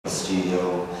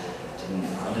studio. I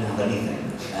didn't have anything,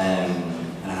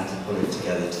 and I had to put it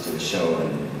together to do a show,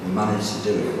 and we managed to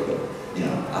do it. But you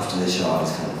know, after the show, I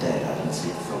was kind of dead. I didn't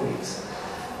sleep for weeks.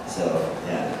 So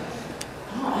yeah.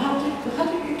 How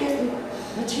did you get the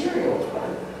materials?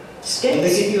 Skates? Well,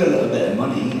 they give you a little bit of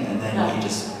money, and then you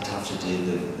just have to do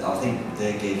the. I think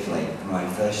they gave like my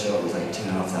first show was like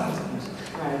 $2,500,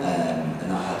 Right.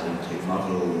 And I had to include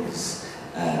models,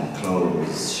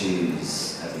 clothes,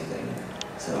 shoes, everything.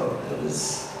 So it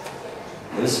was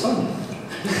fun.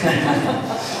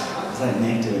 It was like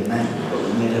make do and mend, but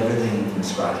we made everything from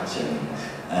scratch, and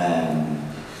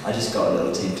I just got a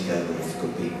little team together with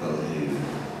good people who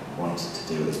wanted to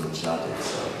do as much as I did.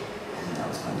 So I think that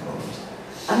was quite important.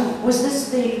 And was this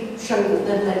the show that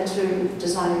then led to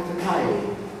designing for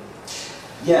Kylie?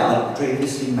 Yeah, I'd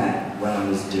previously met when I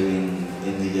was doing,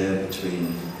 in the year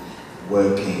between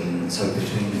working, so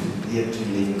between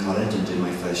leaving college and doing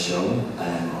my first show,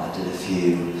 I did a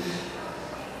few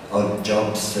odd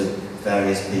jobs for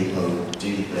various people,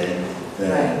 Judy Blaine,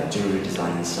 jewellery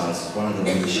designing stylists. One of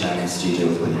them was sharing a studio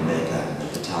with William Baker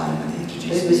at the time, and he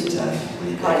introduced me to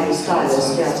William Baker. Kylie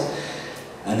stylist, yeah.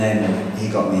 And then he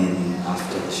got me in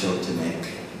after the show to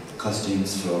make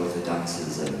costumes for all of the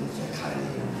dancers and for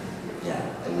Kylie. And yeah,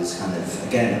 it was kind of,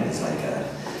 again, it was like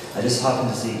I just happened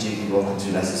to see Judy walking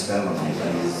through Leicester Square one night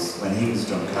when he was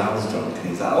drunk and I was drunk, and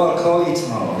he was like, oh, I'll call you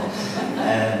tomorrow.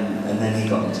 And then he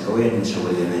got me to go in and show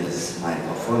William my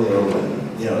portfolio,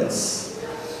 and you know, it's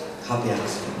happy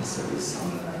accidents.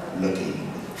 I'm lucky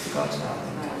with regard to that, I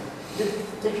think.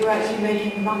 Did you actually make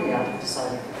any money out of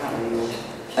designing for Kylie?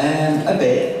 A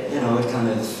bit, you know, it kind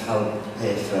of helped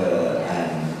pay for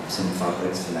some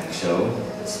fabrics for next show.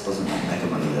 It wasn't like mega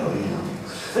money though, you know.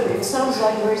 But it sounds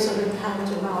like very sort of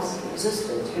hand-to-mouth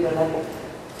existence, you know, like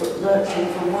lurching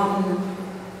from one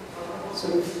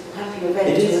sort of happy event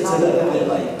to another. It's a little bit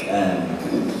like,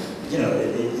 you know,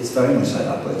 it's very much like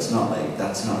that, but it's not like,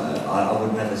 that's not, I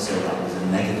would never say that was a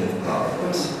negative part of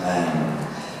it.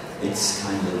 It's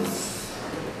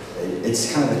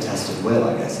kind of a test of will,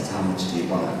 I guess. It's how much do you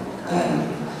want it.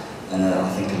 And I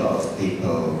think a lot of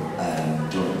people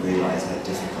don't realise how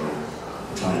difficult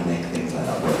trying to make things like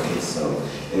that work is. So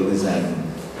it was,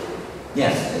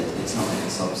 yeah, it's not like a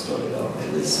sob story though.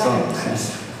 It was fun.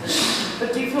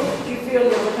 But do you feel you're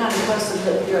the kind of person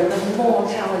that, you know, the more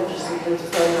challenges that you're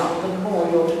throwing up, the more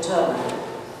you're determined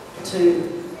to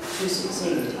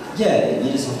succeed? Yeah, you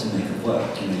just have to make it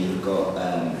work. You know, you've got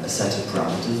a set of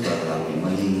parameters, whether that be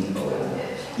money or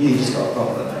you just got a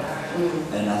problem.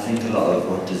 And I think a lot of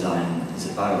what design is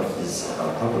about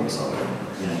problem solving.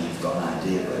 You know, you've got an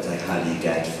idea, but it's like how do you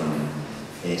get from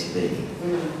A to B?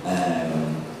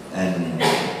 And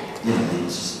you know,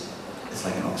 it's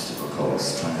like an obstacle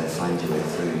course trying to find your way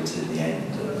through to the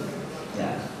end. And,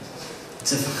 yeah,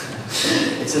 it's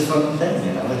a fun thing,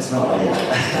 you know. It's not like.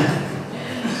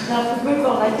 Now, to move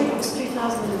on, I think it was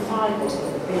 2005 was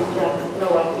the big No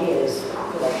Ideas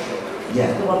collection.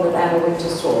 Yeah. The one that Anna Winter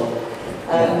saw.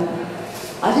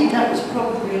 I think that was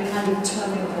probably a kind of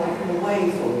turning point in a way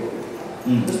for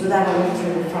you. Because with Anna Winter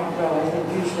in the front row, I think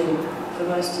usually for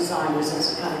most designers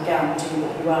it's a kind of guarantee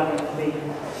that you are going to be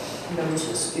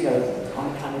noticed, you know, on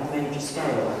a kind of major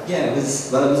scale. Yeah,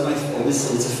 it's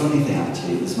a funny thing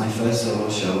actually. It was my first solo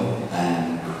show.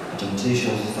 I'd done 2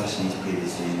 shows with Fashion East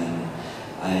previously, and then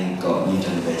I got New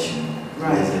Generation.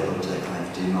 Right. I was able to kind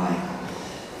of do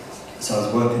so I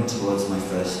was working towards my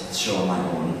first show on my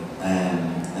own,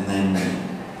 and then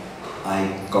I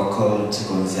got called to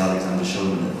go and see Alexander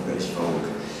Shulman at the British Vogue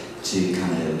to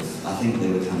kind of, I think they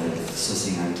were kind of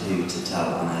sussing out who to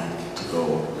tell Anna to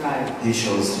go, who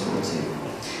shows to go to.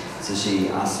 So she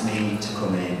asked me to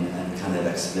come in and kind of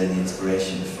explain the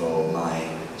inspiration for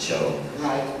my show.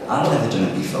 Right. I'd never done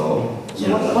it before. So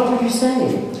what would you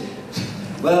say?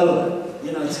 Well,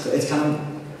 you know, it's kind of,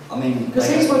 I mean... Because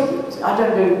these were, I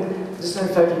don't know, there's no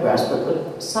photographs,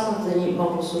 but some of the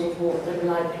models sort of walked, they were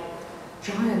like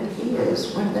giant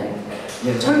ears, weren't they?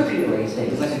 Yeah, topiary things.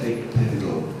 It was like a big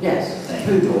poodle. Yes, thing.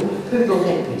 poodle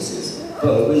headpieces.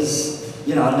 But it was,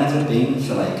 you know, I'd never been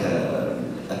for like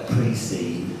a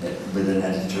pre-C with an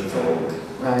editor of Vogue.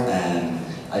 Right.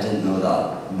 I didn't know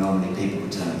that normally people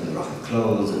would turn up with a rack of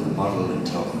clothes and a model and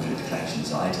talk them through the collection,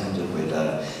 so I turned up with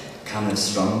a can of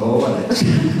Strongbow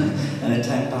and a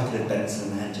 10 packet of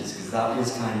Benson Hedges, because that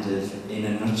was kind of, in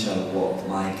a nutshell, what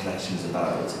my collection was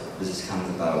about. It was just kind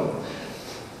of about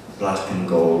black and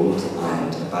gold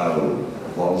and about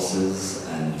waltzes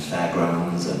and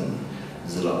fairgrounds, and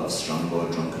there's a lot of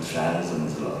Strongbow drunken fairs and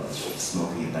there's a lot of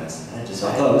smoky Benson Hedges. So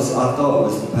I thought it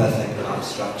was the perfect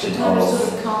abstraction the kind of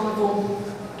sort of carnival.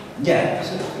 Yeah.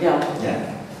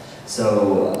 Yeah.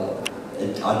 So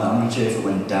I'm not sure if it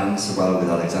went down so well with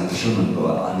Alexander Schumann,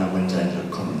 but I know when it ended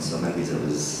up coming, so maybe it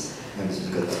was a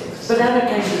good thing. But Anna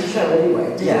came to the show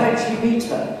anyway. Did Yeah. you actually meet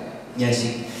her? Yeah,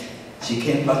 she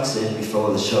came backstage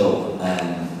before the show.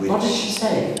 What did she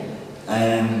say?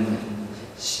 I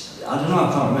don't know,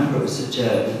 I can't remember. It was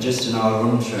just an hour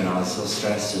run through, and I was so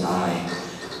stressed, and I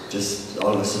just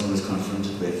all of a sudden was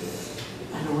confronted with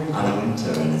Anna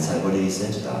Wintour, and it's like, what do you say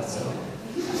to that? So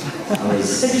I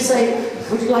was. Did you say,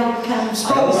 would you like a can of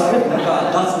strawberry?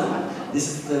 This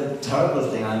is the terrible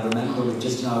thing. I remember with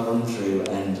just an hour run through,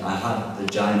 and I had the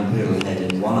giant poodle head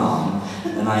in one arm,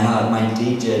 and I had my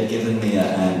DJ had given me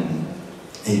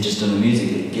he'd just done the music,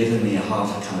 he'd given me a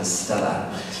half a can of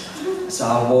Stella. So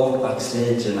I walked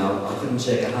backstage and I couldn't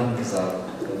shake a hand because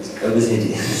it was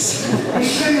hideous. Are you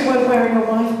sure you weren't wearing a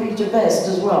wife beater vest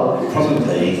as well?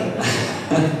 Probably.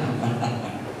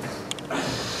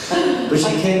 But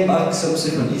she came back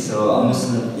subsequently, so I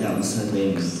mustn't have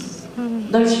been.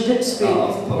 No, she did speak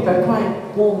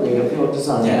quite warmly of your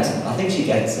designs. Yeah, I think she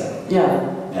gets it. Yeah.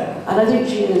 Yeah. And I think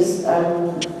she is,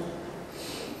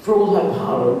 for all her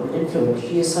power and influence,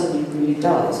 she is somebody who really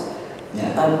does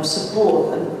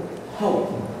support and help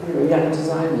young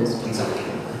designers. Exactly.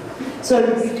 So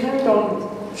you carried on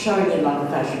showing in London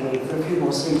Fashion Week for a few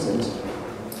more seasons.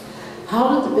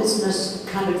 How did the business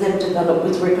kind of then develop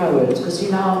with Rick Owens? Because he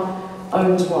now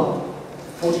owns what,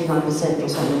 49% or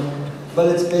something? Well,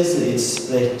 it's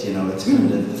split, you know, it's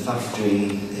kind of the factory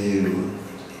who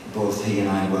both he and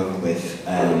I work with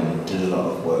did a lot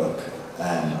of work,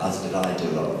 as did I do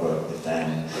a lot of work with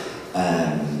them,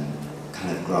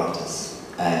 kind of gratis.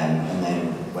 And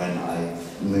then when I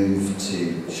moved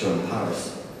to show in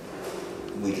Paris,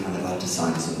 we kind of had to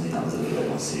sign something that was a little bit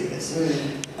more serious.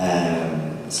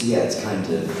 So yeah, it's kind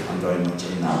of, I'm very much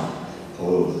in that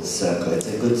whole circle. It's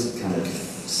a good kind of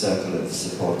circle of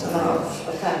support to have.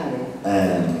 A family.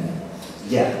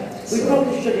 Yeah. We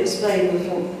probably should explain the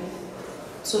whole,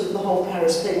 sort of the whole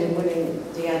Paris thing and winning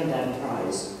the Andam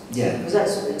Prize. Yeah.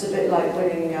 Because it's a bit like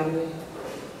winning, one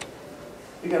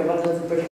of the British